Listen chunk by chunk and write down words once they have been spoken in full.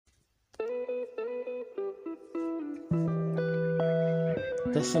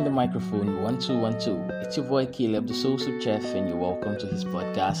Testing the microphone, 1 2 1 2. It's your boy Caleb, the Soul Soup Chef, and you're welcome to his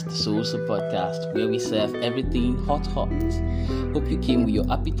podcast, the Soul Soup Podcast, where we serve everything hot. Hope you came with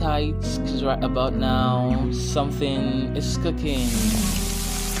your appetites, because right about now, something is cooking.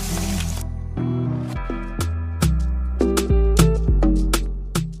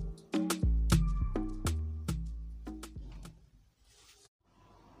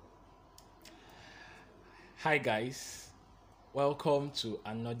 Hi guys, welcome to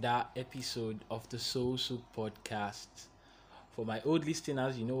another episode of the Soul Soup Podcast. For my old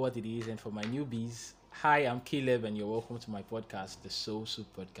listeners, you know what it is, and for my newbies, hi, I'm Caleb, and you're welcome to my podcast, the Soul Soup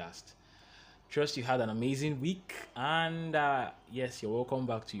Podcast. Trust you had an amazing week, and yes, you're welcome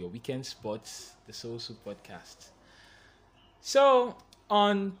back to your weekend spots, the Soul Soup Podcast. So,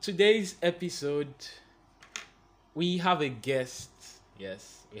 on today's episode, we have a guest.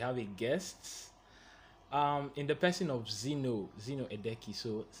 Yes, we have a guest. In the person of Zino Edeki.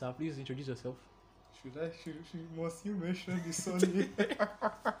 So, sir, please introduce yourself. Must you mention the surname?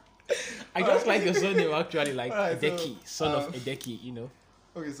 I just like your surname actually, like Alright, Edeki, so, son of Edeki, you know.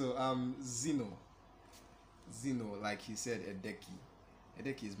 Okay, so Zino, like he said, Edeki.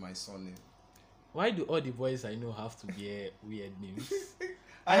 Edeki is my surname. Why do all the boys I know have to bear weird names?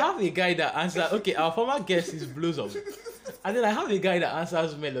 I have a guy that answers. Okay, our former guest is Blossom, and then I have a guy that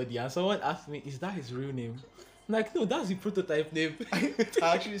answers Melody, and someone asked me, "Is that his real name?" I'm like, no, that's the prototype name. I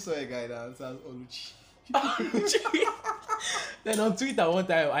actually saw a guy that answers Oluchi. Then on Twitter one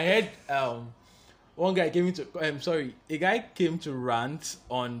time, I heard one guy came into. A guy came to rant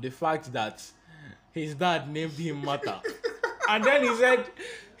on the fact that his dad named him Mata, and then he said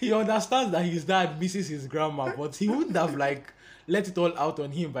he understands that his dad misses his grandma, but he wouldn't have let it all out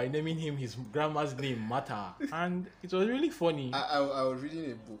on him by naming him his grandma's name Mata, and it was really funny. I was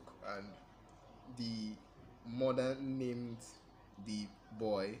reading a book, and the mother named the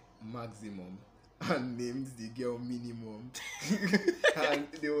boy Maximum and named the girl Minimum. And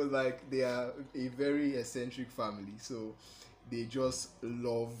they were like, they are a very eccentric family, so they just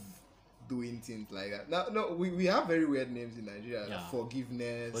love doing things like that. No, we have very weird names in Nigeria. Yeah. Like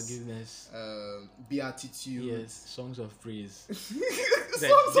forgiveness, beatitude. Yes, songs of praise.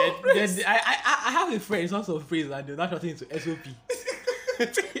 Songs of praise. I have a friend, songs of praise, and they're not shorting into SOP.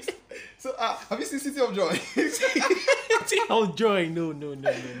 So have you seen City of Joy? City of Joy, no.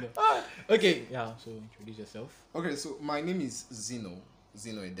 Okay, yeah. So introduce yourself. Okay, so my name is Zino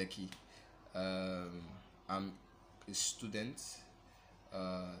Edeki. I'm a student,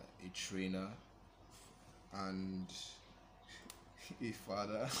 a trainer, and a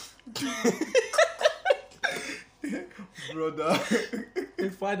father, brother, A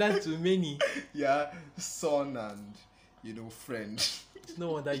father to many. yeah, son, and friend. It's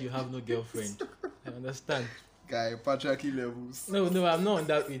no wonder you have no girlfriend. I understand. Guy, patriarchy levels. No, I'm not on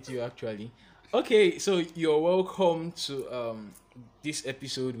that with you actually. Okay, so you're welcome to this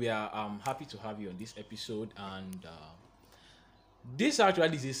episode. We are happy to have you on this episode, and this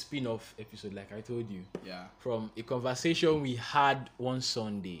actually is a spin-off episode, like I told you. Yeah. From a conversation we had one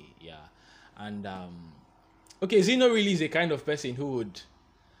Sunday. Yeah. And okay, Zeno really is a kind of person who would,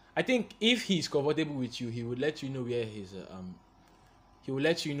 I think if he's comfortable with you, he would let you know where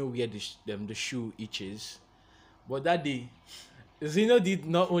the shoe itches. But that day, Zeno did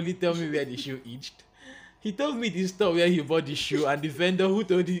not only tell me where the shoe itched, he told me the store where he bought the shoe and the vendor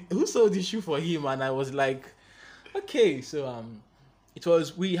who sold the shoe for him, and I was like, okay. So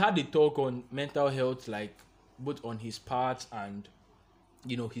we had a talk on mental health, like both on his part and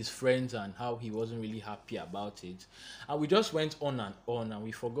his friends, and how he wasn't really happy about it, and we just went on, and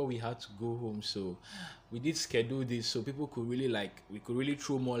we forgot we had to go home. So we did schedule this so people could really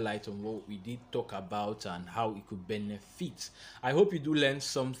throw more light on what we did talk about and how it could benefit. I hope you do learn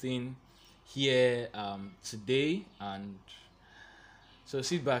something here today, and so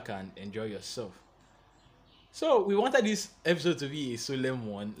sit back and enjoy yourself. So we wanted this episode to be a solemn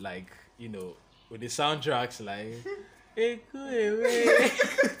one, with the soundtracks like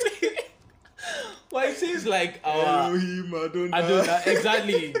well, it seems like our Elohim Adonai,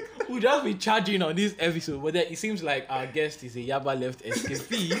 exactly. We'll just be charging on this episode, but then it seems like our guest is a Yaba left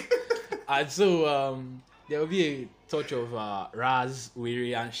escapee, and so there will be a touch of Raz,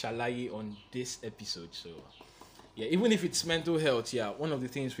 Wiri, and Shalai on this episode. So yeah, even if it's mental health, yeah, one of the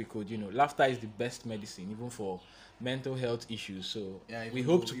things we could, laughter is the best medicine, even for mental health issues. So yeah, we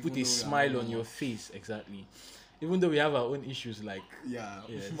hope to put a smile on your face, exactly. Even though we have our own issues,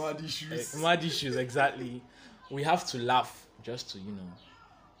 yes, mad issues, exactly. We have to laugh just to,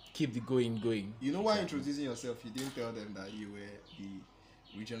 keep the going. You know why introducing yourself, you didn't tell them that you were the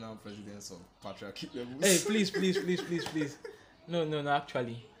regional presidents of patriarchy levels. Hey, please. No, no, no.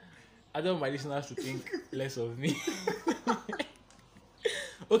 Actually, I don't want my listeners to think less of me.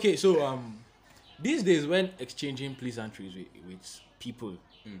 Okay, so these days when exchanging pleasantries with people,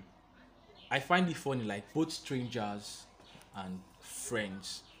 I find it funny, like both strangers and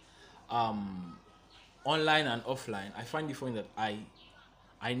friends, um, online and offline. I find it funny that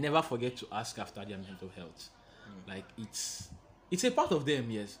I never forget to ask after their mental health. Like it's a part of them,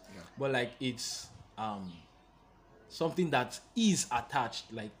 yes, Yeah. but like it's something that is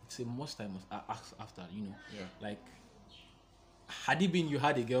attached. Like it's a must. I must ask after. Yeah. Like had it been you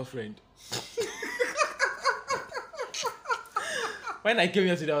had a girlfriend, when I came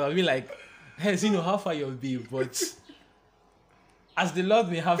here today, I was be like, hey, Zino, how far you'll be? But as the Lord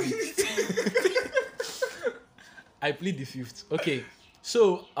may have it, I plead the fifth. Okay,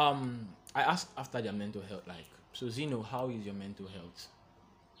 so I asked after their mental health. Like, so Zino, how is your mental health?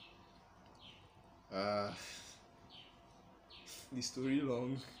 Uh, the story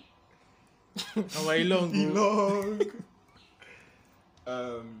long. How are you long? The Bro? long.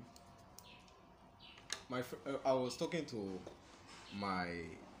 um, I was talking to my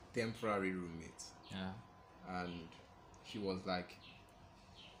temporary roommate, Yeah. and he was like,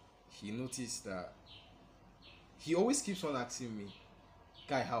 he noticed that he always keeps on asking me,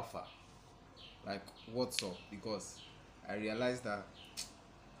 guy, how far? Like, what's up? Because I realized that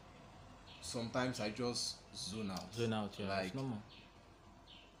sometimes I just zone out. Zone out, yeah. Like, It's normal.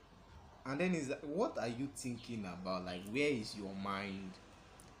 and then is like, what are you thinking about? Like, where is your mind?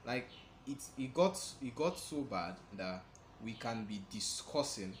 Like, it got so bad that we can be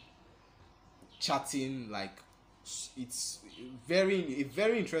discussing, chatting, like it's a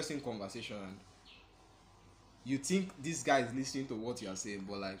very interesting conversation, and you think this guy is listening to what you are saying,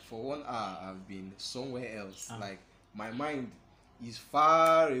 but like for 1 hour I've been somewhere else. Like my mind is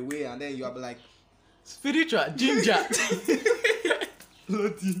far away, and then you are like Spiritual ginger.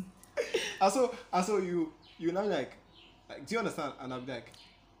 floating. And so you now like do you understand? And I'm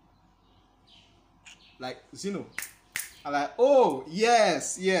like Zino. I'm like, oh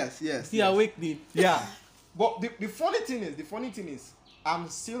yes. The Yes. awakening. Yeah. But the funny thing is I'm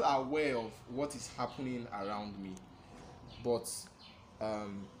still aware of what is happening around me. But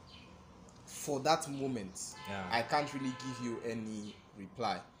for that moment, Yeah. I can't really give you any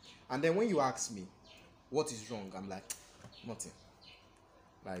reply. And then when you ask me what is wrong, I'm like, nothing.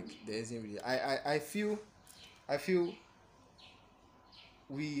 Like there isn't really I feel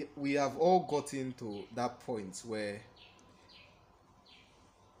we have all gotten to that point where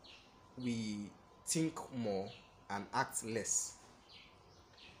we think more and act less.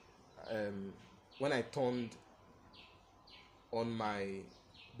 When I turned on my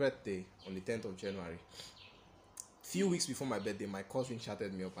birthday on the 10th of January, few weeks before my birthday, my cousin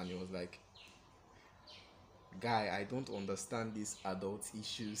chatted me up and he was like, guy, I don't understand these adult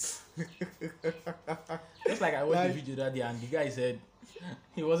issues. Just like I watched the video that day, and the guy said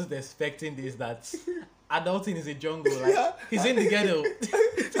he wasn't expecting this. That adulting is a jungle. Like Yeah. he's in the ghetto.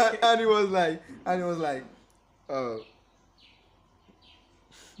 and he was like,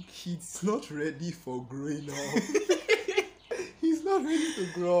 he's not ready for growing up. He's not ready to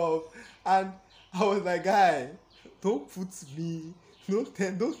grow up. And I was like, guy, don't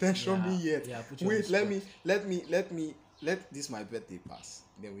tension me yet. Yeah, put you on Wait, the let this my birthday pass.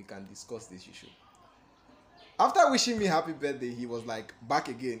 Then we can discuss this issue. After wishing me happy birthday, he was like, back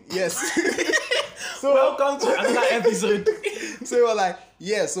again. Yes. So Welcome to another episode. so we were like,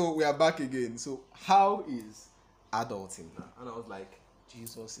 yeah, so we are back again. So how is adulting now? And I was like,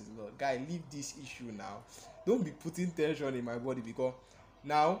 Jesus is Lord. Guy, leave this issue now. Don't be putting tension in my body, because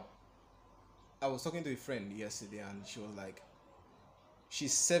now I was talking to a friend yesterday and she was like,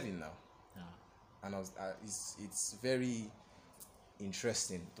 she's 7 now. Yeah. And I was it's very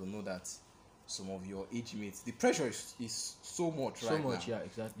interesting to know that some of your age mates, the pressure is so much So right much, now. yeah,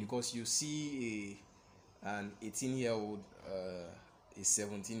 exactly. Because you see an 18-year-old, a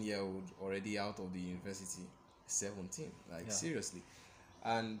 17-year-old already out of the university. 17, like Yeah. seriously.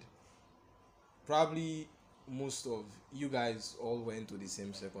 And probably most of you guys all went to the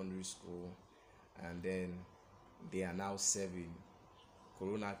same secondary school, and then they are now serving.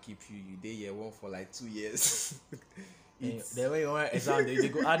 Corona keep you there year one for like 2 years. The way you want exam, they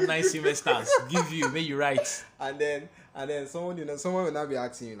go add 9 semesters, give you, make you write. and then someone will now be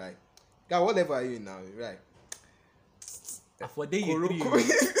asking you like, guy, what level are you in now? Right? I for day year Coro- 3.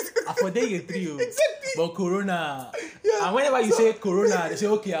 I for day year 3. Exactly. But Corona. Yeah. And whenever you say Corona, they say,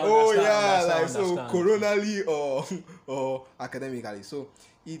 okay, I understand. So coronally or academically. So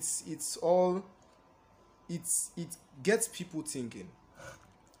it's all it gets people thinking.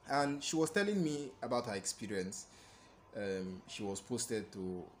 And she was telling me about her experience. she was posted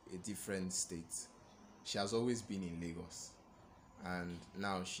to a different state. She has always been in Lagos, and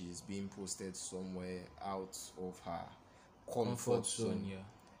now she's being posted somewhere out of her comfort zone. Yeah.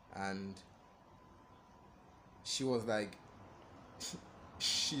 And she was like,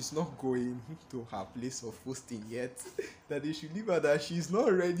 she's not going to her place of posting yet. That they should leave her. That she's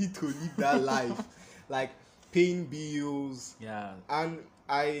not ready to live that life, like paying bills. Yeah. And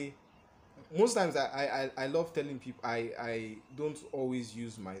most times I love telling people, I don't always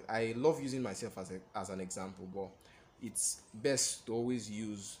use I love using myself as an example, but it's best to always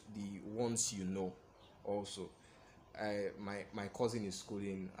use the ones you know also. My cousin is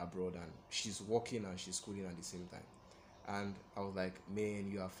schooling abroad, and she's working and she's schooling at the same time. And I was like,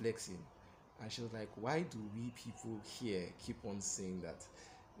 man, you are flexing. And she was like, why do we people here keep on saying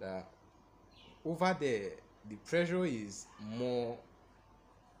that over there the pressure is more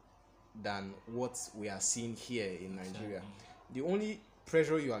than what we are seeing here in Nigeria. Exactly. The only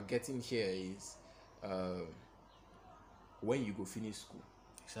pressure you are getting here is when you go finish school.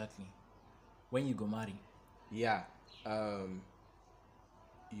 Exactly. When you go marry. Yeah.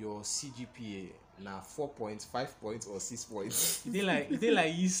 Your CGPA now 4 points, 5 points, or 6 points. You did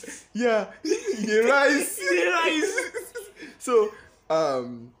like yeast. Yeah, they rise. They rise. So,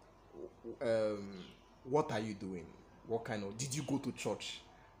 what are you doing? What kind of? Did you go to church?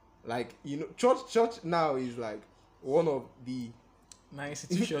 Like, you know, church now is like one of the My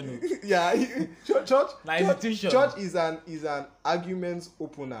institution. yeah, church institution. Church is an argument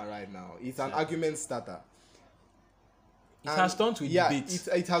opener right now. It's an argument starter. It has turned to a debate.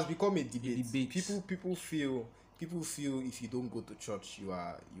 It has become a debate. debate. People feel if you don't go to church, you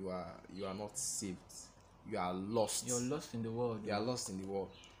are not saved. You are lost. You're lost in the world. You are lost in the world.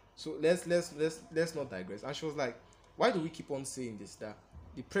 So let's not digress. And she was like, why do we keep on saying this? That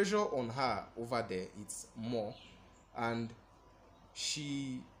the pressure on her over there, it's more, and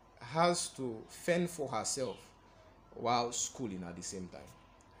she has to fend for herself while schooling at the same time.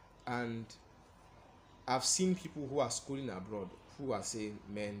 And I've seen people who are schooling abroad who are saying,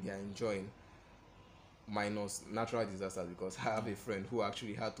 man, they are enjoying, minus natural disasters, because I have a friend who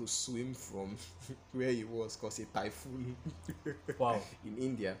actually had to swim from where he was because a typhoon Wow. in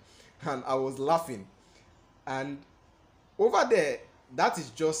India. And I was laughing. And over there, that is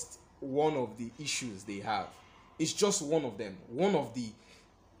just one of the issues they have. It's just one of them. One of the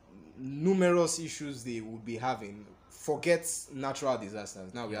numerous issues they would be having. Forget natural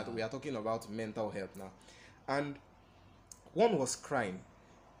disasters. Now we are talking about mental health now. And one was crying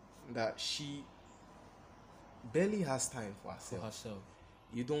that she barely has time for herself.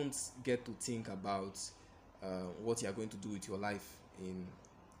 You don't get to think about what you are going to do with your life in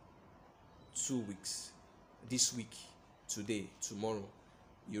 2 weeks. This week, today, tomorrow.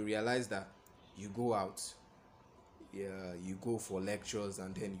 You realize that you go out, you go for lectures,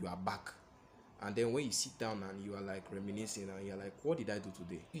 and then you are back. And then when you sit down and you are like reminiscing, and you're like, what did I do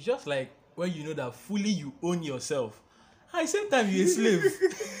today? It's just like when you know that fully you own yourself. At the same time, you're a slave.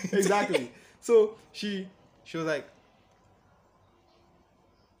 Exactly. So she was like,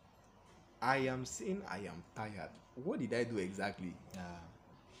 I am saying I am tired. What did I do exactly? Yeah.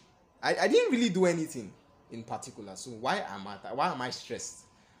 I didn't really do anything in particular. So why am I stressed?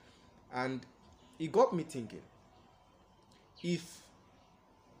 And it got me thinking. If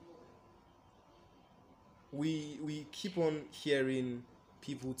we keep on hearing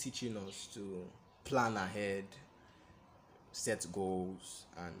people teaching us to plan ahead, set goals,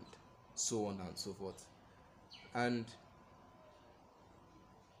 and so on and so forth, and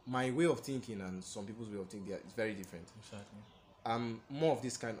my way of thinking and some people's way of thinking is very different. Exactly. I'm more of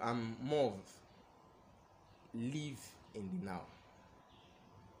this kind. I'm more of live in the now.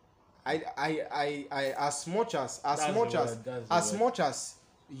 I as much as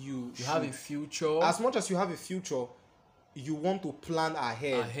you have a future. As much as you have a future, you want to plan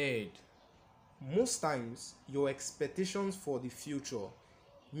ahead. Most times, your expectations for the future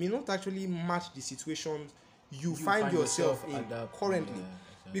may not actually match the situation you find yourself in currently. Yeah,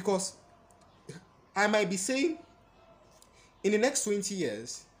 exactly. Because I might be saying, in the next 20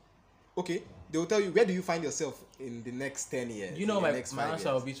 years, okay, they will tell you, where do you find yourself in the next 10 years? You know, my next answer 5 years?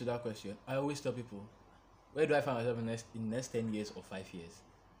 will be to that question. I always tell people, where do I find myself in the next 10 years or 5 years?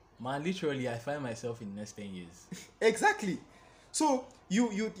 Man, literally, I find myself in the next 10 years. Exactly. So you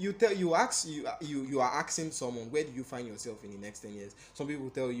are asking someone, where do you find yourself in the next 10 years? Some people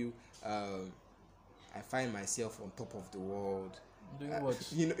tell you, I find myself on top of the world. Doing what?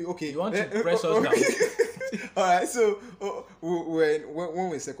 Okay. You want to press us down? All right. So when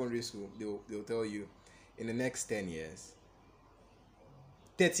we're in secondary school, they'll tell you, in the next 10 years,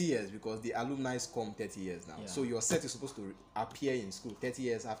 30 years, because the alumni come 30 years now. Yeah. So your set is supposed to appear in school 30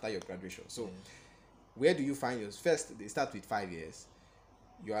 years after your graduation. So Yeah. where do you find yours? First, they start with 5 years.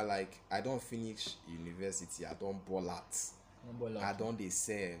 You are like, I don't finish university, I don't ball out. I don't they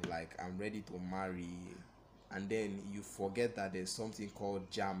say like I'm ready to marry. And then you forget that there's something called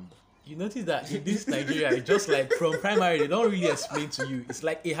JAMB. You notice that in this Nigeria, it's just like from primary, they don't really explain to you. It's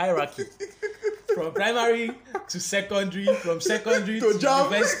like a hierarchy. From primary to secondary, from secondary to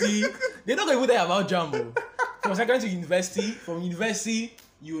university. They don't even tell about JAMB. From secondary to university, from university,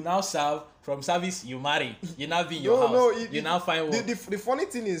 you now serve. From service, you marry. You now be in your house. You now find work. The funny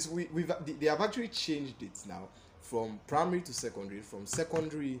thing is, they have actually changed it now. From primary to secondary, from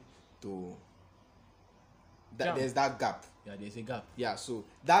secondary to... there's that gap. Yeah, there's a gap. Yeah, so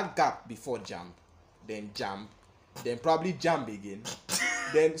that gap before JAMB, then probably JAMB again.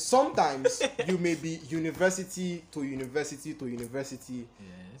 Then sometimes you may be university to university to university.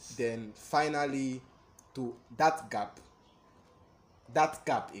 Yes. Then finally to that gap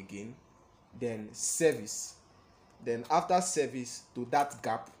again. Then service. Then after service to that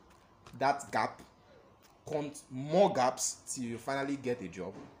gap more gaps till you finally get a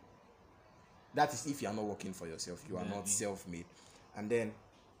job. That is if you are not working for yourself, you are not self-made. And then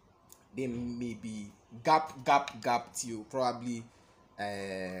there may be gap till probably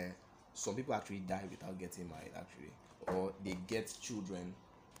some people actually die without getting married, actually, or they get children.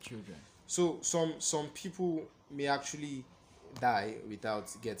 So some people may actually die without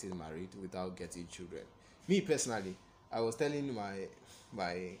getting married, without getting children. Me personally, I was telling my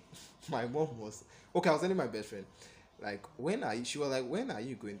mom was okay. I was telling my best friend, like, she was like, when are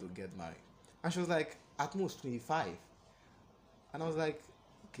you going to get married? And she was like, at most 25. And I was like,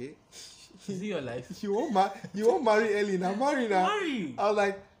 okay. Is it your life? You won't marry early now. Marry now. Marry. I was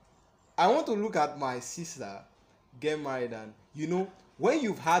like, I want to look at my sister get married, and when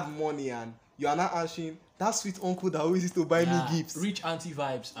you've had money and you are not answering that sweet uncle that always used to buy me gifts. Rich auntie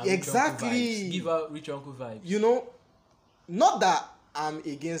vibes. And Exactly. Rich uncle vibes. Give out rich uncle vibes. Not that I'm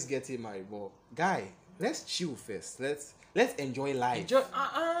against getting married, but guy, let's chill first. Let's enjoy life.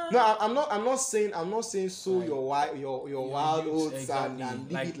 No, I'm not saying sow Right. your wild oats exactly.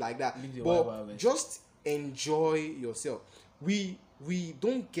 and leave it like that. Leave the But wild just enjoy yourself. We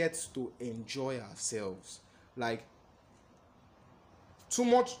don't get to enjoy ourselves. Like too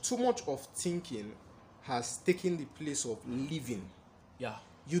much of thinking has taken the place of living. Yeah.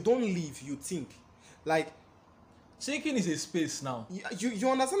 You don't live, you think. Like Thinking is a space now. you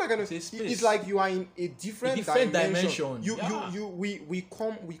understand that kind of? It's like you are in a different dimension. We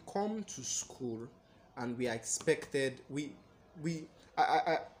come to school, and we are expected.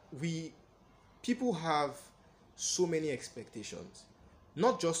 People have so many expectations,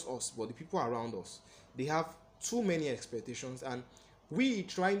 not just us, but the people around us. They have too many expectations, and we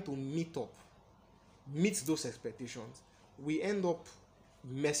trying to meet those expectations. We end up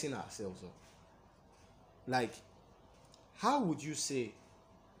messing ourselves up. Like, how would you say,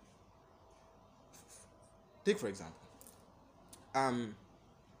 take for example, I'm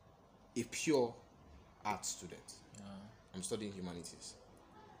a pure art student. I'm studying humanities.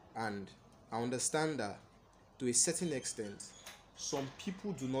 And I understand that to a certain extent, some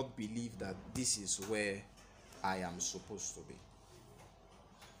people do not believe that this is where I am supposed to be.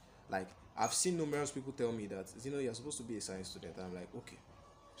 Like, I've seen numerous people tell me that, you're supposed to be a science student. And I'm like, okay.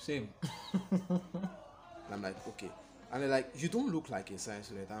 Same. And I'm like, okay. And they're like, you don't look like a science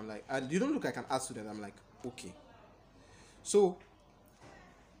student. I'm like, and you don't look like an art student. I'm like, okay. So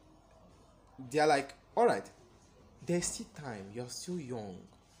they're like, all right, there's still time. You're still young.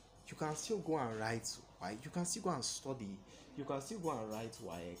 You can still go and write. You can still go and study. You can still go and write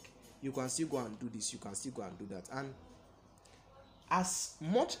WAEC. You can still go and do this. You can still go and do that. And as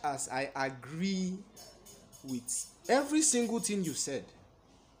much as I agree with every single thing you said,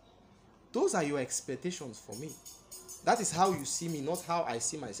 those are your expectations for me. That is how you see me, not how I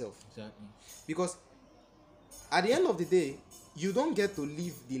see myself. Exactly. Because at the end of the day, you don't get to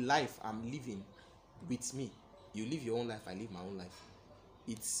live the life I'm living with me. You live your own life, I live my own life.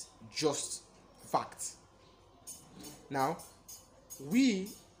 It's just fact. Now, we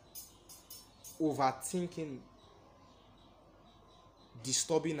overthinking,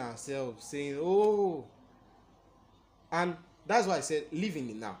 disturbing ourselves, saying, oh, and that's why I said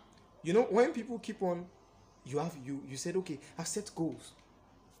living it now. When people keep on, you said, okay, I've set goals.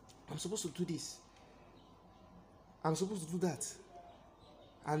 I'm supposed to do this. I'm supposed to do that.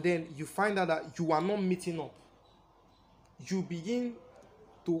 And then you find out that you are not meeting up. You begin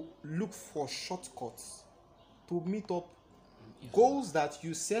to look for shortcuts to meet up goals that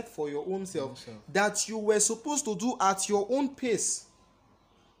you set for your own self, that you were supposed to do at your own pace.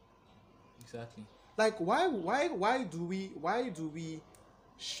 Exactly. Like why do we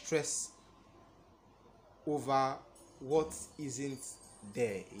stress over what isn't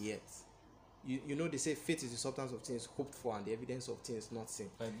there yet? You know they say faith is the substance of things hoped for and the evidence of things not seen.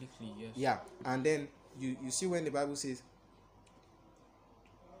 Biblically, yes. Yeah, and then you see when the Bible says,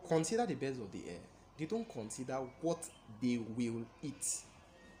 consider the birds of the air. They don't consider what they will eat.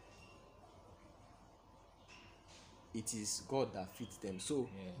 It is God that feeds them. So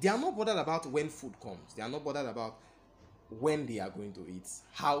Yes. they are not bothered about when food comes. They are not bothered about when they are going to eat,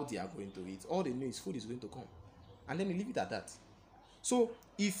 how they are going to eat. All they know is food is going to come. And then they leave it at that. So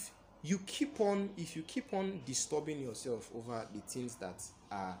if you keep on disturbing yourself over the things that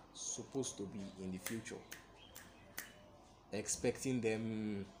are supposed to be in the future, expecting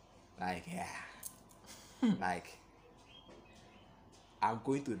them like like I'm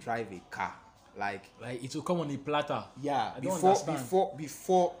going to drive a car, like it will come on a platter. yeah, I don't understand.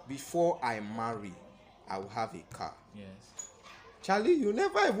 before I marry, I will have a car. Yes. Charlie, you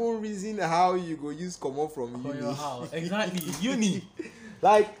never even reason how you go use comot from For uni. your house. Exactly. Uni.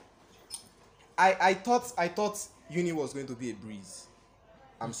 Like I thought uni was going to be a breeze.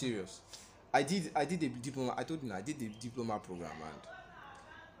 I'm serious. I did a diploma. I told you I did the diploma program,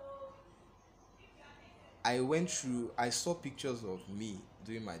 and I saw pictures of me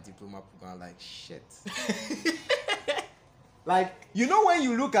doing my diploma program, like shit. Like, you know when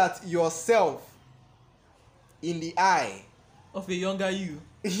you look at yourself in the eye Of a younger you.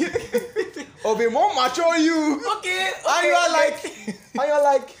 of a more mature you, Okay. and you're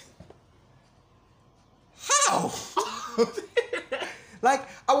like, how? Like,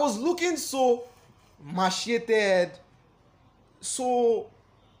 I was looking so macheted, so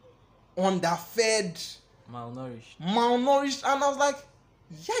underfed, malnourished, and I was like,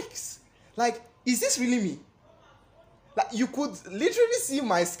 yikes! Like, is this really me? Like, you could literally see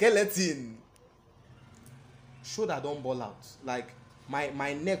my skeleton. Shoulder don't ball out. Like,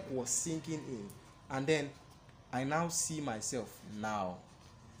 my neck was sinking in, and then I now see myself now,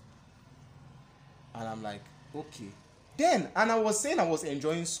 and I'm like, okay. Then, and I was saying I was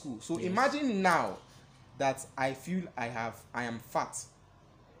enjoying school. So Yes. imagine now that I feel I am fat.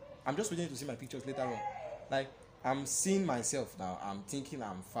 I'm just waiting to see my pictures later on. Like, I'm seeing myself now. I'm thinking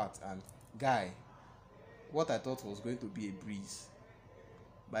I'm fat, and guy, what I thought was going to be a breeze,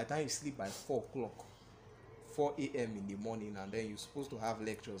 by the time you sleep by 4 a.m. in the morning, and then you're supposed to have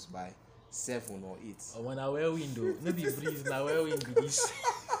lectures by 7 or 8. When I wear window, no be breeze, now wear window this.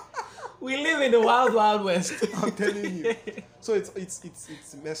 We live in the wild west. I'm telling you. So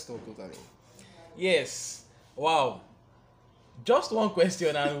it's messed up totally. Yes. Wow. Just one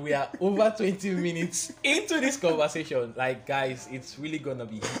question and we are over 20 minutes into this conversation. Like, guys, it's really gonna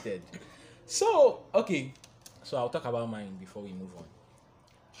be heated. So, okay. So I'll talk about mine before we move on.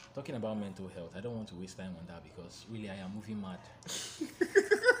 Talking about mental health, I don't want to waste time on that because really I am moving mad.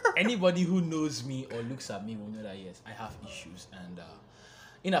 Anybody who knows me or looks at me will know that yes, I have issues, and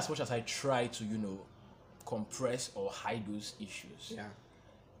in as much as I try to, compress or hide those issues, Yeah.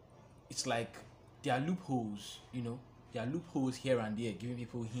 it's like there are loopholes, there are loopholes here and there, giving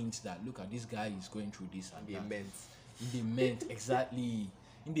people hints that look at this guy is going through this and They that. meant. In the meant, exactly.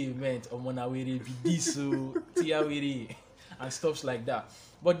 In the meant, Omonawere, Bidiso, Tiawere, and stuff like that.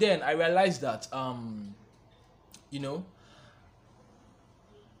 But then I realized that,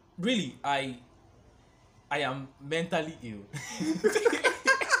 really, I am mentally ill.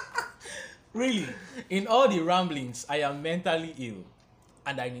 Really, in all the ramblings, I am mentally ill,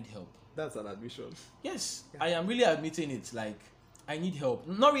 and I need help. That's an admission. Yes, I am really admitting it. Like, I need help.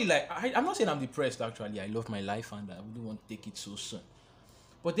 Not really like, I'm not saying I'm depressed, actually. I love my life and I wouldn't want to take it so soon.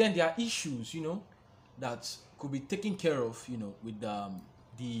 But then there are issues, that could be taken care of, with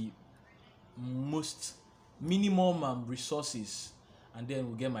the most minimum resources, and then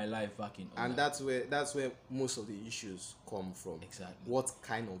we'll get my life back in order. And that's where most of the issues come from. Exactly. What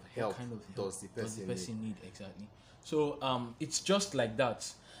kind of help does the person need? Exactly. So it's just like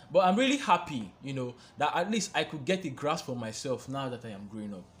that. But I'm really happy, that at least I could get a grasp of myself now that I am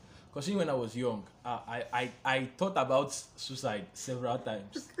growing up. Because when I was young, I thought about suicide several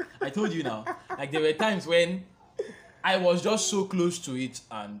times. I told you now. Like, there were times when I was just so close to it,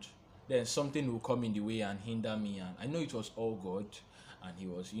 and then something will come in the way and hinder me. And I know it was all God, and He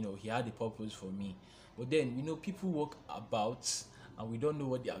was, He had a purpose for me. But then, people walk about, and we don't know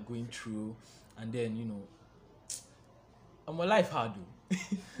what they are going through. And then, my life hard, though.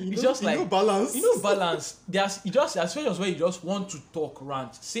 It's just like balance. Balance. There's situations where you just want to talk,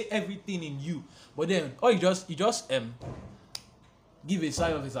 rant, say everything in you, but then you just give a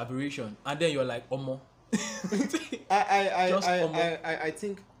sign of exaggeration, and then you're like, Omo. I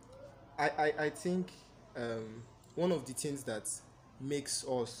think I think one of the things that makes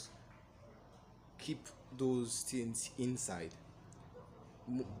us keep those things inside,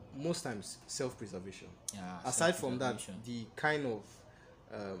 most times self-preservation. Yeah, Aside from that, self-preservation. the kind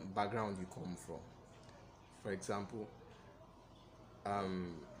of background you come from. For example,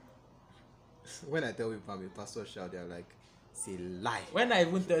 when I tell people I'm a pastor child, they're like, it's a lie. When I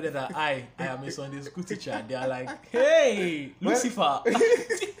even tell them that I am a Sunday school teacher, they are like, hey, Lucifer.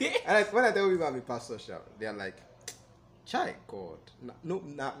 When I tell people I'm a pastor child, they're like, chai, God, no,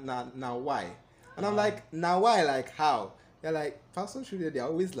 now why? And I'm like, now why? Like how? They're like, pastor children, they're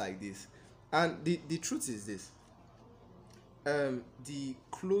always like this. And the truth is this: the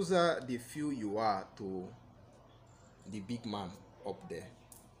closer they feel you are to the big man up there,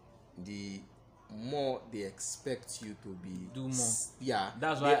 the more they expect you to be Do more. Yeah,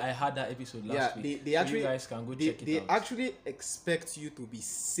 That's why I had that episode last week. they actually, you guys can go they, check it they out. actually expect you to be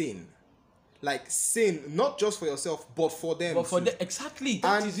sane, like sane, not just for yourself but for them. But for too. them, exactly,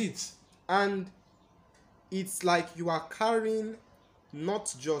 that And- is it. And it's like you are carrying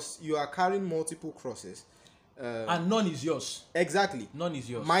multiple crosses. And none is yours. Exactly. None is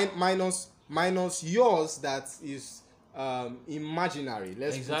yours. Minus yours that is imaginary.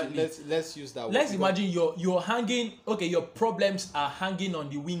 Exactly. Let's use that word. Let's imagine you're hanging. Okay, your problems are hanging on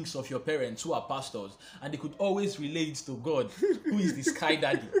the wings of your parents who are pastors, and they could always relate to God, who is the sky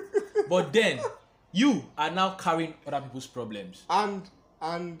daddy. But then you are now carrying other people's problems. And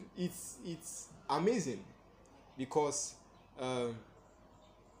it's amazing because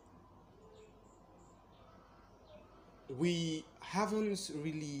we haven't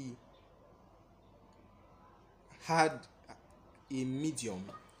really had a medium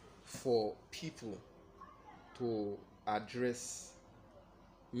for people to address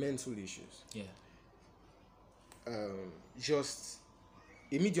mental issues. Yeah. Just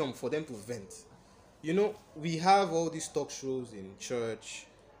a medium for them to vent. You know, we have all these talk shows in church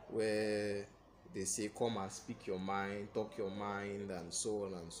where they say, come and speak your mind, talk your mind, and so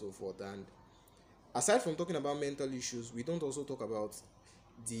on and so forth. And aside from talking about mental issues, we don't also talk about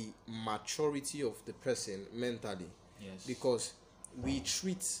the maturity of the person mentally. Yes. Because we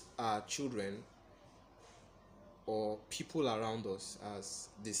treat our children or people around us as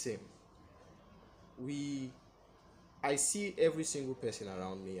the same. I see every single person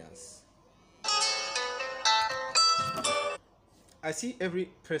around me as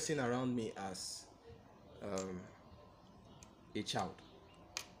a child,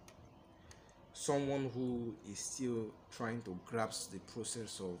 someone who is still trying to grasp the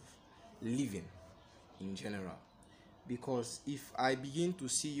process of living in general. Because if I begin to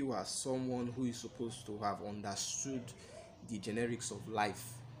see you as someone who is supposed to have understood the generics of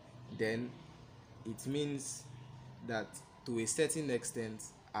life, then it means that to a certain extent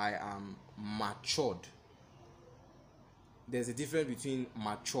I am matured. There's a difference between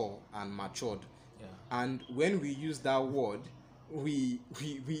mature and matured. Yeah. And when we use that word, we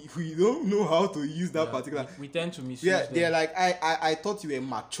don't know how to use that particular. We tend to misuse Yeah, them. they're like, I thought you were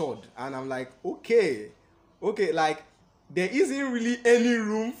matured, and I'm like, okay, like there isn't really any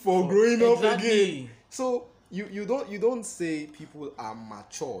room for growing up again. So you don't say people are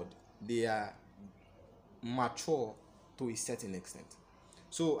matured. They are mature to a certain extent.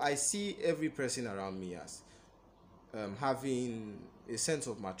 So I see every person around me as having a sense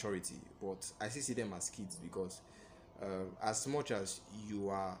of maturity, but I still see them as kids because as much as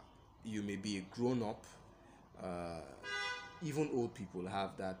you may be a grown up, even old people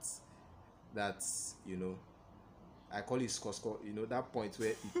have that you know, I call it skosko, you know, that point where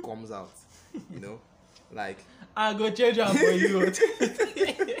it comes out, you know, like I go change am for you.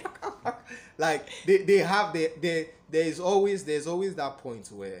 like they have there's always that point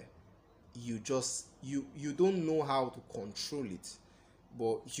where you just you don't know how to control it,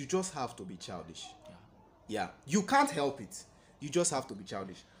 but you just have to be childish. Yeah, you can't help it. You just have to be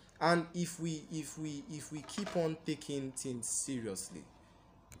childish. And if we keep on taking things seriously,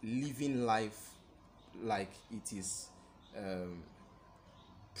 living life like it is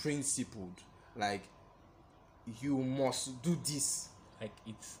principled, like you must do this, Like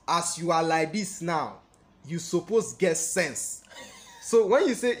it's as you are like this now, you suppose get sense. So when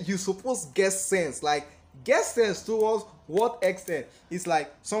you say you suppose get sense, like get sense towards what extent? It's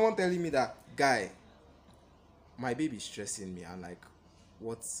like someone telling me that, guy, my baby is stressing me. I'm like,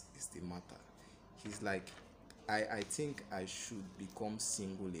 what is the matter? He's like, I think I should become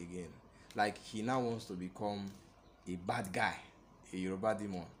single again. Like he now wants to become a bad guy, a Yoruba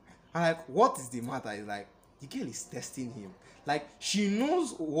demon. I'm like, what is the matter? He's like, the girl is testing him. Like she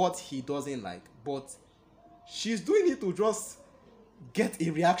knows what he doesn't like, but she's doing it to just get a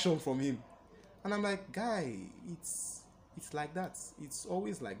reaction from him. And I'm like, guy, it's like that. It's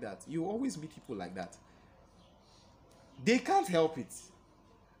always like that. You always meet people like that. They can't help it.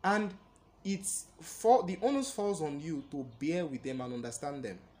 And the onus falls on you to bear with them and understand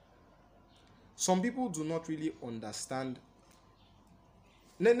them. Some people do not really understand.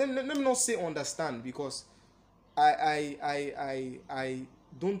 Let me not say understand, because I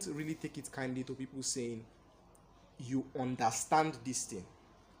don't really take it kindly to people saying you understand this thing.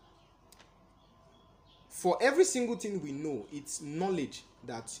 For every single thing we know, it's knowledge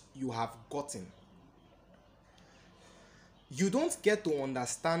that you have gotten. You don't get to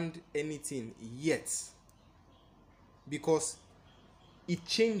understand anything yet, because it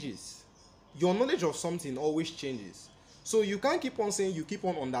changes. Your knowledge of something always changes. So you can't keep on saying you keep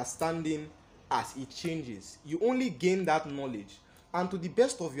on understanding as it changes. You only gain that knowledge, and to the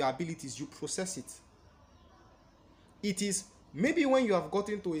best of your abilities, you process it. It is maybe when you have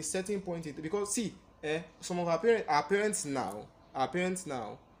gotten to a certain point, because see, some of our parents now,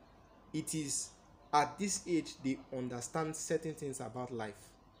 it is at this age they understand certain things about life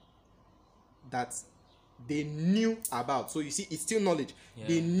that they knew about. So you see, it's still knowledge. Yeah.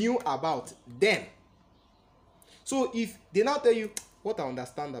 They knew about then. So if they now tell you, what I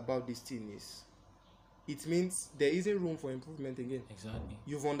understand about this thing is, it means there isn't room for improvement again. Exactly.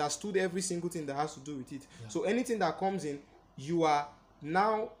 You've understood every single thing that has to do with it. Yeah. So anything that comes in, you are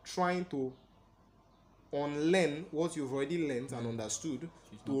now trying to unlearn what you've already learned and understood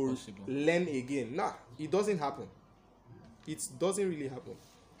to learn again. Nah, it doesn't happen. It doesn't really happen.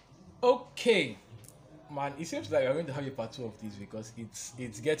 Okay. Man, it seems like we're going to have a part 2 of this, because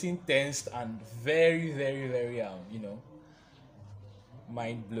it's getting tensed and very, very, very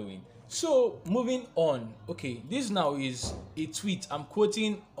mind blowing. So moving on. Okay, this now is a tweet. I'm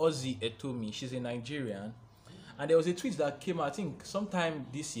quoting Ozzy Etomi. She's a Nigerian, and there was a tweet that came out, I think sometime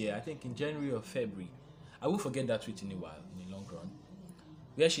this year, I think in January or February. I will forget that tweet in a while, in the long run,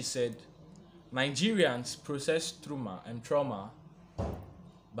 where she said, Nigerians process trauma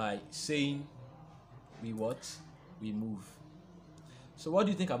by saying we move. So what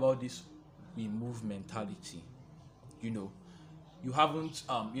do you think about this we move mentality? You haven't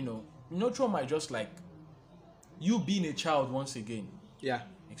trauma is just like you being a child once again. Yeah,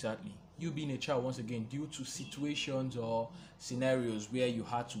 exactly. You being a child once again due to situations or scenarios where you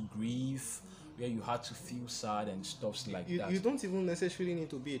had to grieve, where you had to feel sad and stuff like that. You don't even necessarily need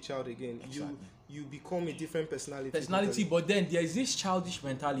to be a child again. Exactly. You become a different personality. But then there is this childish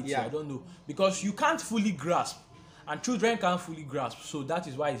mentality. Yeah. I don't know, because you can't fully grasp, and children can't fully grasp. So that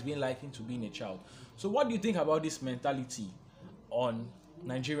is why it's being likened to being a child. So what do you think about this mentality on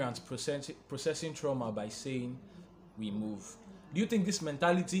Nigerians processing trauma by saying we move? Do you think this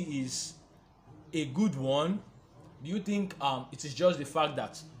mentality is a good one? Do you think it is just the fact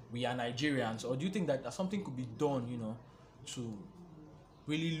that we are Nigerians, or do you think that something could be done, to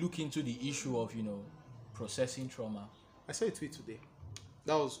really look into the issue of, processing trauma? I saw a tweet today.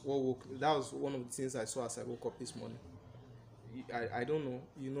 That was one of the things I saw as I woke up this morning. I don't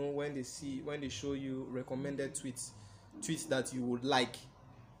know, when they show you recommended tweets that you would like,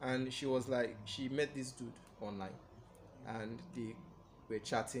 and she was like, she met this dude online, and they were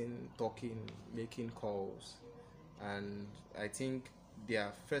chatting, talking, making calls, and I think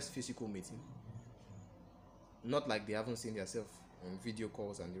their first physical meeting, not like they haven't seen themselves on video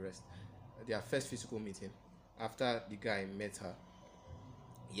calls and the rest, their first physical meeting, after the guy met her,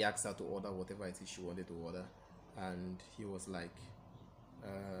 he asked her to order whatever it is she wanted to order, and he was like,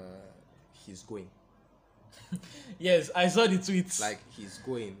 he's going. Yes, I saw the tweets. Like, he's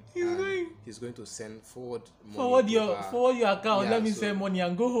going to send forward your account. Let me send money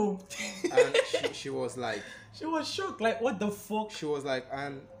and go home. And she was like, she was shocked, like, what the fuck? She was like,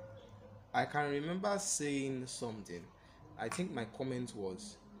 and I can remember saying something. I think my comment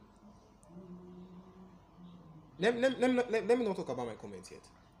was, let me not talk about my comment yet.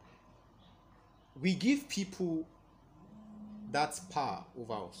 We give people that power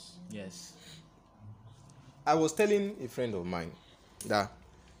over us. Yes. I was telling a friend of mine that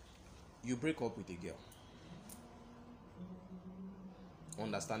you break up with a girl.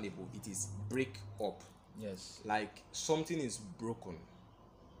 Understandable. It is break up. Yes. Like something is broken.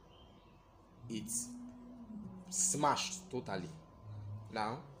 It's smashed totally.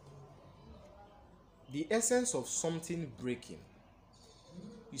 Now, the essence of something breaking,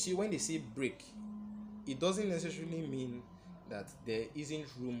 you see, when they say break, it doesn't necessarily mean that there isn't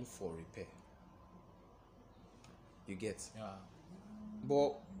room for repair. You get? Yeah.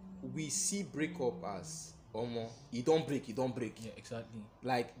 But we see breakup as omo, e don't break. Yeah, exactly.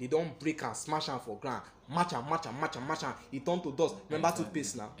 Like they don't break and smash am for ground, match am, e turn to dust. Remember Exactly.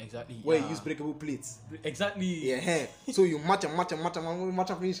 toothpaste now? Exactly. Where Yeah. you use breakable plates. Exactly. Yeah, so you match am,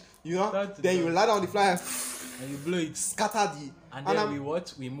 finish, you know, Start to then you dust. lie down on the floor And you blow it. scatter the, And then I'm- we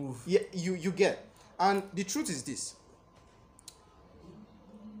what? We move. yeah, you get. And the truth is this.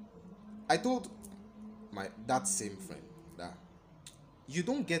 I told that same friend that you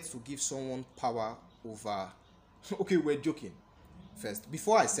don't get to give someone power over. Okay, we're joking. First,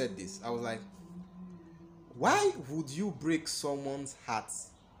 before I said this, I was like, why would you break someone's heart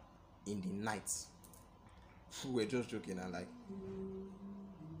in the night? We're just joking. And like,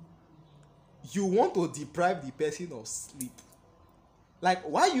 you want to deprive the person of sleep. Like,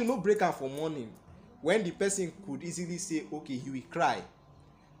 why you no break am for morning when the person could easily say, okay, he will cry,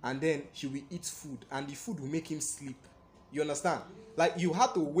 and then he will eat food, and the food will make him sleep. You understand? Like, you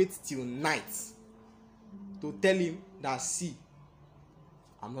had to wait till night to tell him that, see,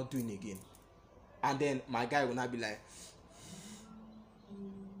 I'm not doing it again. And then my guy will not be like,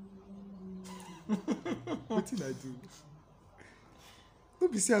 what did I do?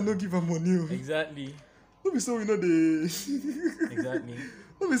 Don't be say I no give am money. Exactly. Don't be so we know the. Exactly.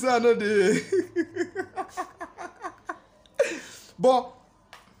 Don't be say I know the. But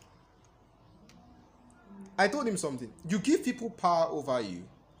I told him something. You give people power over you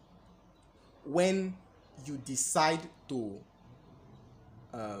when you decide to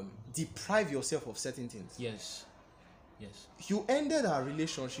deprive yourself of certain things. Yes. Yes. You ended our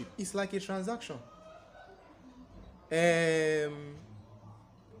relationship. It's like a transaction.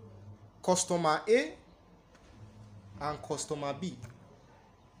 Customer A and customer B,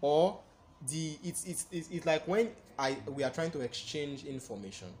 or it's like when we are trying to exchange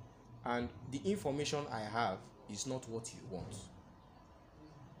information, and the information I have is not what you want.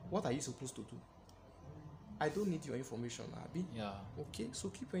 What are you supposed to do? I don't need your information, Abi. Yeah. Okay, so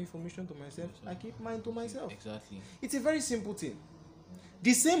keep your information to myself. I keep mine to myself. Exactly. It's a very simple thing.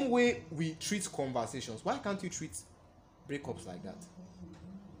 The same way we treat conversations, why can't you treat breakups like that?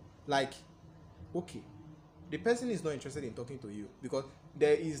 Like, okay, the person is not interested in talking to you because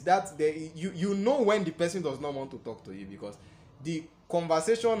you know when the person does not want to talk to you, because the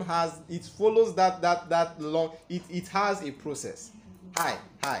conversation follows that long, it has a process. Hi,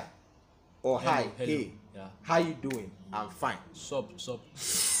 or Hello, hi, hello. hey, Yeah. how you doing? I'm fine. Sup. Zop.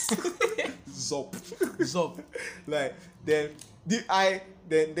 Sup. Like, then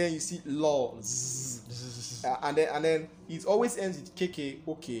then you see laws, and then it always ends with KK,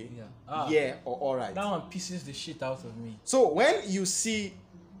 okay, Yeah. yeah, or alright. That one pisses the shit out of me. So when you see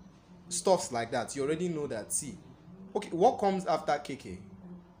stuffs like that, you already know that, see, okay, what comes after KK?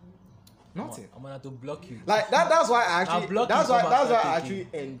 Nothing. I'm gonna have to block you. Like that's why I I'll actually block that's you why from that's why after I KK. actually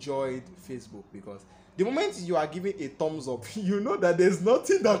enjoyed Facebook, because the moment you are giving a thumbs up, you know that there's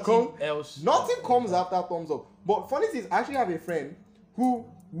nothing that nothing comes after thumbs up. But funny thing is, I actually have a friend who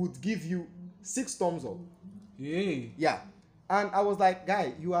would give you 6 thumbs up. Hey. Yeah. And I was like,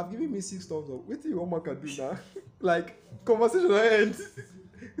 guy, you have given me 6 thumbs up. What do you want to do now? Like, conversation ends.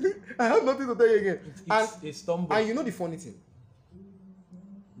 I have nothing to tell you again. It's a stumble. And you know the funny thing?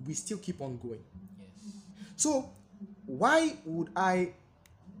 We still keep on going. Yes. So, why would I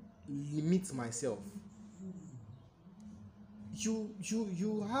limit myself?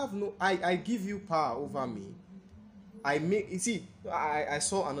 You have no. I give you power over me. You see, I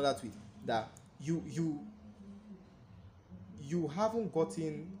saw another tweet that you haven't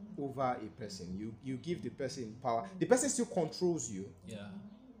gotten over a person. You give the person power. The person still controls you. Yeah.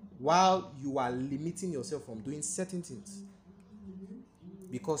 While you are limiting yourself from doing certain things.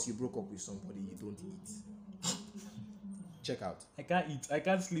 Because you broke up with somebody, you don't eat. Check out. I can't eat. I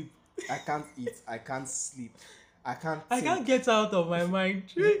can't sleep. I can't eat. I can't sleep. I can't get out of my mind.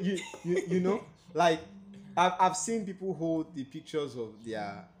 you know, like I've seen people hold the pictures of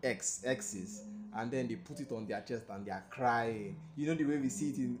their exes, and then they put it on their chest and they are crying. You know the way we see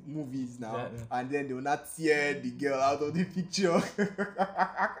it in movies now. Yeah. And then they will not tear the girl out of the picture.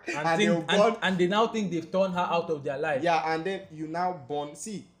 And they now think they've turned her out of their life. Yeah, and then you now bond.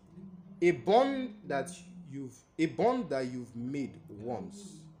 See, a bond that you've made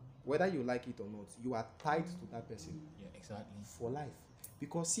once, whether you like it or not, you are tied to that person. Yeah, exactly. For life.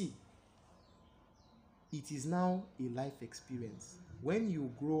 Because see, it is now a life experience. When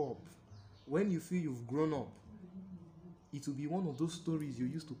you grow up, when you feel you've grown up, it will be one of those stories you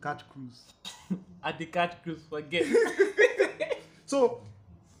used to catch cruise. At the catch cruise, forget. So,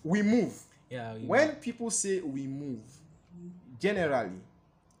 we move. Yeah. When people say we move, generally,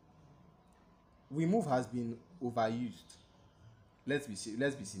 we move has been overused. Let's be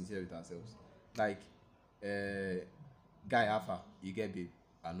sincere with ourselves. Like, guy alpha, you get babe,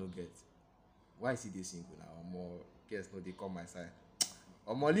 I no get. Why is he this single now? More guess no, they come my side.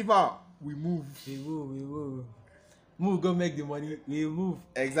 Omo liver, we move. We move. Move, go make the money. We move.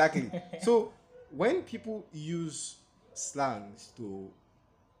 Exactly. So when people use slangs to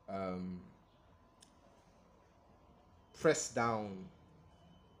press down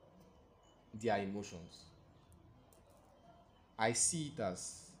their emotions, I see it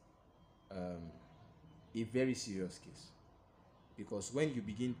as a very serious case, because when you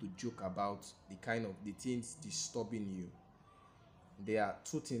begin to joke about the kind of the things disturbing you, there are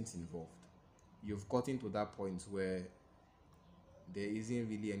two things involved. You've gotten to that point where there isn't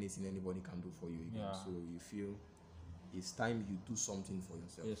really anything anybody can do for you again. Yeah. So you feel it's time you do something for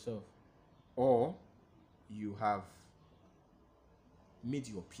yourself. Yourself. Or you have made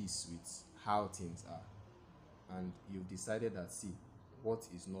your peace with how things are, and you've decided that, see, what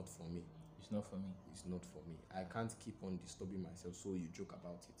is not for me, It's not for me. it's not for me. I can't keep on disturbing myself, so you joke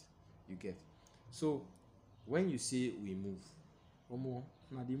about it. You get. So when you say we move, omo,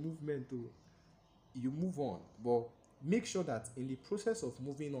 na the movement too. You move on, but make sure that in the process of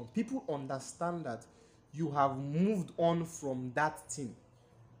moving on, people understand that you have moved on from that thing.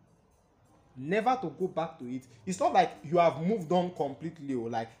 Never to go back to it. It's not like you have moved on completely, or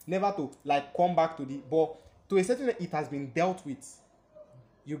like never to like come back to the, but to a certain extent, it has been dealt with.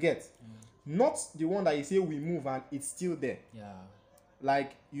 You get. Not the one that you say we move and it's still there. Yeah.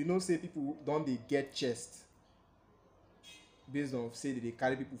 Like, you know, say people don't they get chest based on say they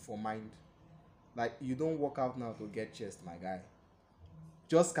carry people for mind. Like, you don't work out now to get chest, my guy.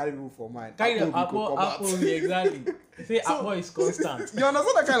 Just carry people for mind. Kind of Apple will come out. apple, exactly. Say So- apple is constant. You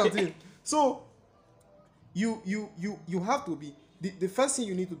understand that kind of thing? So you have to be the first thing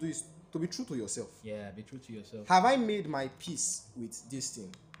you need to do is to be true to yourself. Yeah, be true to yourself. Have I made my peace with this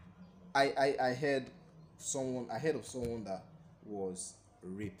thing? I heard of someone that was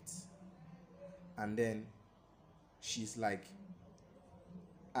raped, and then she's like,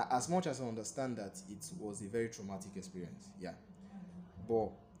 as much as I understand that it was a very traumatic experience, yeah, but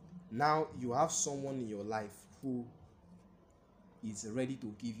now you have someone in your life who is ready to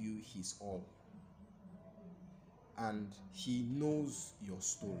give you his all, and he knows your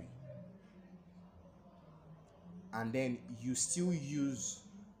story, and then you still use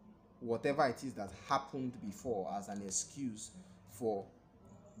whatever it is that happened before as an excuse for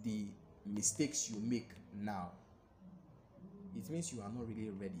the mistakes you make now. It means you are not really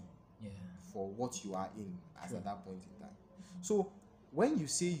ready Yeah. for what you are in as at that point in time. So when you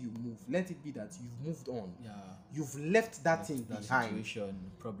say you move, let it be that you've moved on. Yeah. You've left that thing That behind. situation,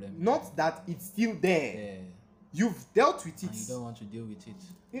 problem. Not that it's still there. Yeah. You've dealt with And you it. don't want to deal with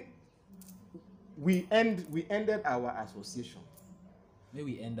it. We ended our association. May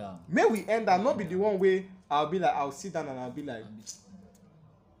we end up. May we end and not be the one way I'll be like, I'll sit down and I'll be like,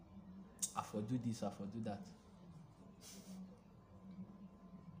 I for do this, I for do that.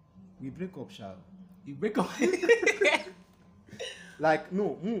 we break up, shall You break up. like,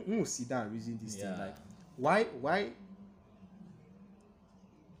 no, sit down and reason this thing. Yeah. Like, why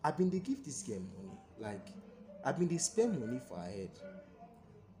I've been they give this girl money. Like, I've been they spend money for her head.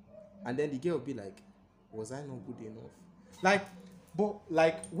 And then the girl will be like, was I not good enough? Like, but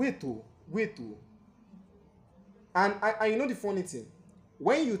like, wait to. And you know the funny thing,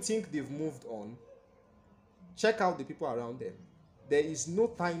 when you think they've moved on, check out the people around them. There is no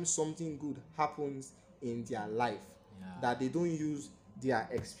time something good happens in their life that they don't use their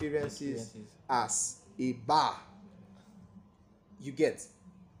experiences as a bar. You get.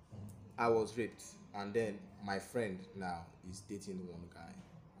 I was raped, and then my friend now is dating one guy,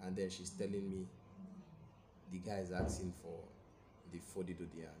 and then she's telling me the guy is asking for the 40 do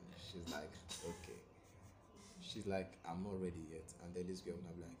the, and she's like, okay. She's like, I'm not ready yet. And then this girl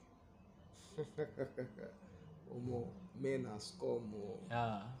will be like, Omo, men are scum.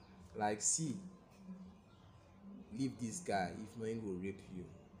 Yeah. Like, see, leave this guy. If no one will rape you,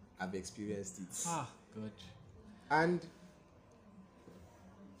 I've experienced it. Ah, good. And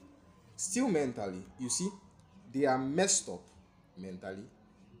still mentally, you see, they are messed up mentally,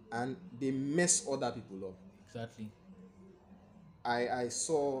 and they mess other people up. Exactly. I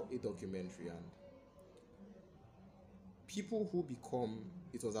saw a documentary, and people who become,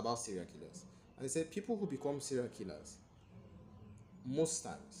 it was about serial killers, and they said people who become serial killers most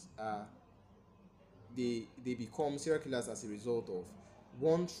times they become serial killers as a result of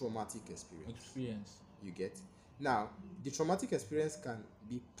one traumatic experience. You get. Now the traumatic experience can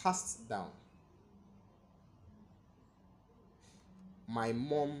be passed down. My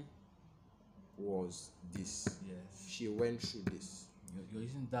mom was this. Yes. She went through this. You're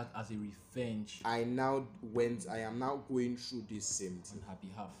using that as a revenge I am now going through this same thing. on her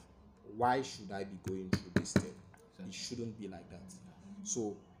behalf. Why should I be going through this thing? Exactly. It shouldn't be like that.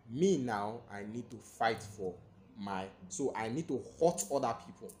 So me now, I need to fight for so I need to hurt other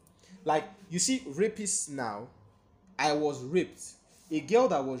people. Like, you see, rapists now, I was raped. A girl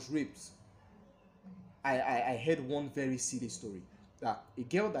that was raped, I heard one very silly story, that a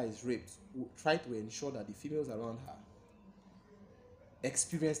girl that is raped will try to ensure that the females around her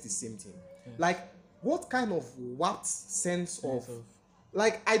experience the same thing. Yes. Like, what kind of what sense of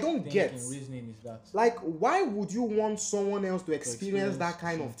like, I don't thinking, get reasoning is that? like, why would you want someone else to experience that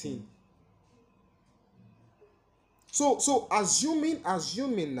kind of thing? So assuming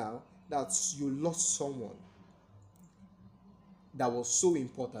now that you lost someone that was so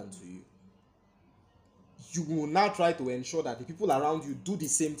important to you, you will now try to ensure that the people around you do the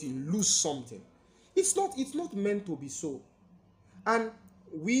same thing, lose something. It's not meant to be so. And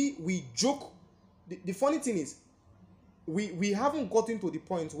we joke. The funny thing is, we haven't gotten to the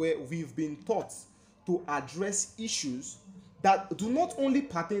point where we've been taught to address issues that do not only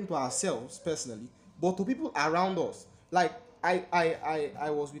pertain to ourselves personally, but to people around us. Like, I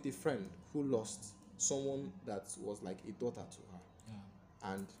was with a friend who lost someone that was like a daughter to her.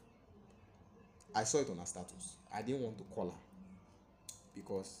 Yeah. And I saw it on her status. I didn't want to call her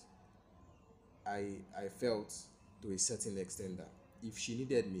because I felt to a certain extent that if she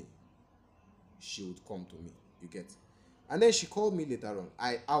needed me, she would come to me. You get? And then she called me later on.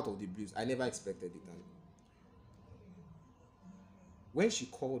 Out of the blues. I never expected it. And when she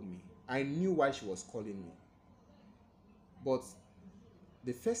called me, I knew why she was calling me. But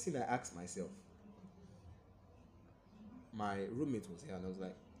the first thing I asked myself, my roommate was here, and I was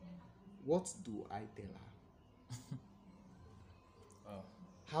like, what do I tell her?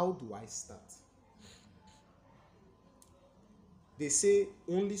 How do I start? They say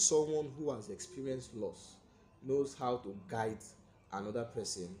only someone who has experienced loss knows how to guide another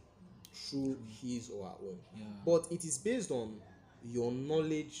person through his or her own. Yeah. But it is based on your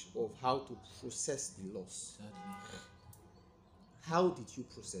knowledge of how to process the loss. Exactly. How did you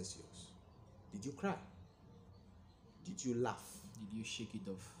process yours? Did you cry? Did you laugh? Did you shake it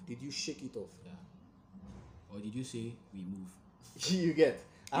off? Did you shake it off? Yeah. Or did you say, we move? You get?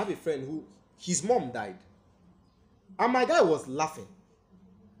 I have a friend who, his mom died. And my guy was laughing.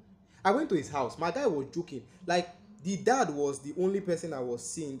 I went to his house. My guy was joking. Like, the dad was the only person I was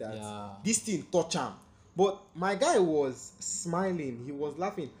seeing that this thing touched him. But my guy was smiling. He was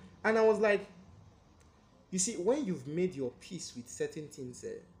laughing. And I was like, you see, when you've made your peace with certain things,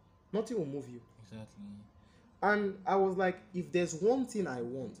 nothing will move you. Exactly. And I was like, if there's one thing I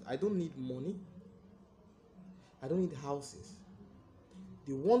want, I don't need money. I don't need houses.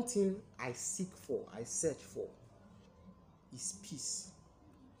 The one thing I seek for, I search for, is peace.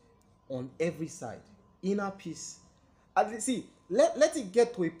 On every side. Inner peace. And see, let it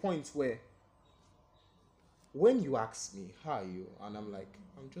get to a point where when you ask me, how are you? And I'm like,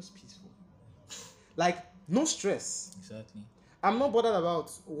 I'm just peaceful. Like, no stress. Exactly. I'm not bothered about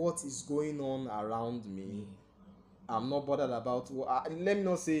what is going on around me. I'm not bothered about let me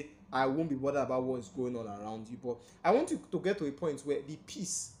not say I won't be bothered about what is going on around you, but I want you to get to a point where the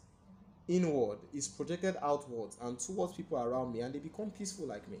peace inward is projected outwards and towards people around me, and they become peaceful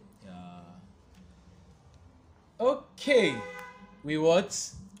like me. Yeah. Okay. We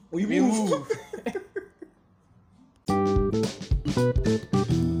what? We move.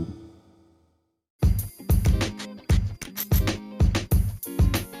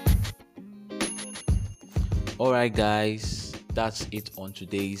 Alright guys, that's it on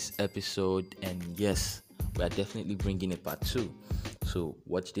today's episode, and yes, we are definitely bringing a part 2, so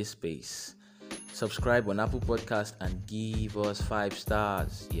watch this space. Subscribe on Apple Podcast and give us 5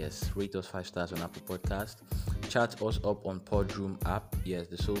 stars. Yes, rate us 5 stars on Apple Podcast. Chat us up on Podroom app. Yes,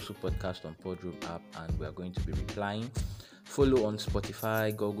 the Soul Soup Podcast on Podroom app, and we are going to be replying. Follow on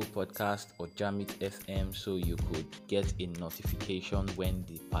Spotify, Google Podcast, or Jamit FM so you could get a notification when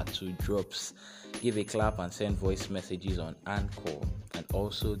the part 2 drops. Give a clap and send voice messages on Anchor. And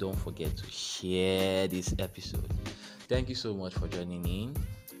also don't forget to share this episode. Thank you so much for joining in.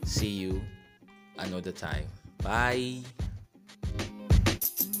 See you another time. Bye.